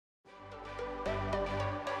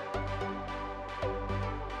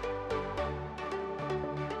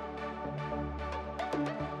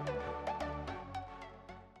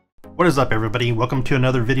What is up, everybody? Welcome to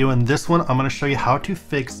another video. In this one, I'm going to show you how to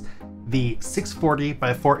fix the 640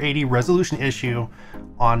 by 480 resolution issue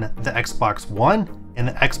on the Xbox One and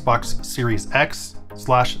the Xbox Series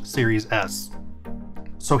X/Series S.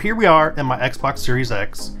 So here we are in my Xbox Series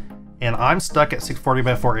X, and I'm stuck at 640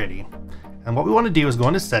 by 480. And what we want to do is go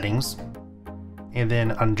into settings, and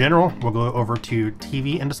then on general, we'll go over to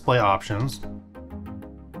TV and display options.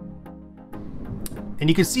 And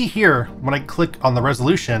you can see here, when I click on the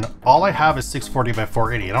resolution, all I have is 640 by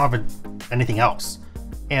 480. I don't have anything else.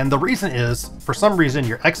 And the reason is, for some reason,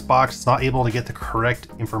 your Xbox is not able to get the correct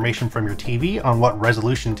information from your TV on what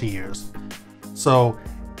resolution to use. So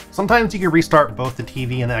sometimes you can restart both the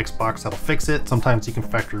TV and the Xbox, that'll fix it. Sometimes you can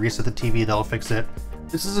factory reset the TV, that'll fix it.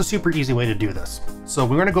 This is a super easy way to do this. So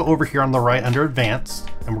we're gonna go over here on the right under Advanced,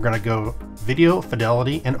 and we're gonna go Video,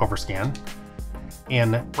 Fidelity, and Overscan.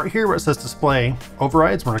 And right here where it says Display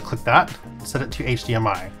Overrides, we're gonna click that and set it to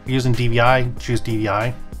HDMI. If you're using DVI, choose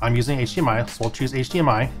DVI. I'm using HDMI, so I'll choose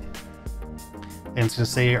HDMI. And it's gonna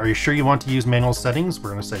say, are you sure you want to use manual settings?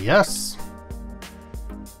 We're gonna say yes.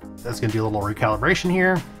 That's gonna do a little recalibration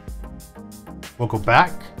here. We'll go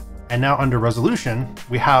back, and now under resolution,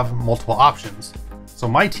 we have multiple options. So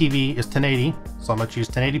my TV is 1080, so I'm gonna choose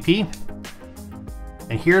 1080p.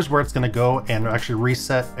 And here's where it's gonna go and actually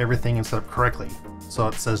reset everything and set up correctly. So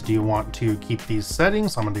it says, do you want to keep these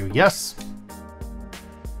settings? I'm gonna do yes.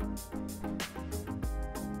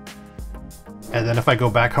 And then if I go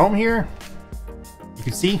back home here, you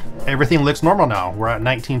can see everything looks normal now. We're at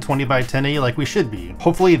 1920 by 1080 like we should be.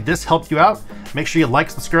 Hopefully this helped you out. Make sure you like,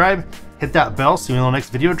 subscribe, hit that bell so you know the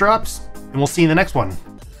next video drops, and we'll see you in the next one.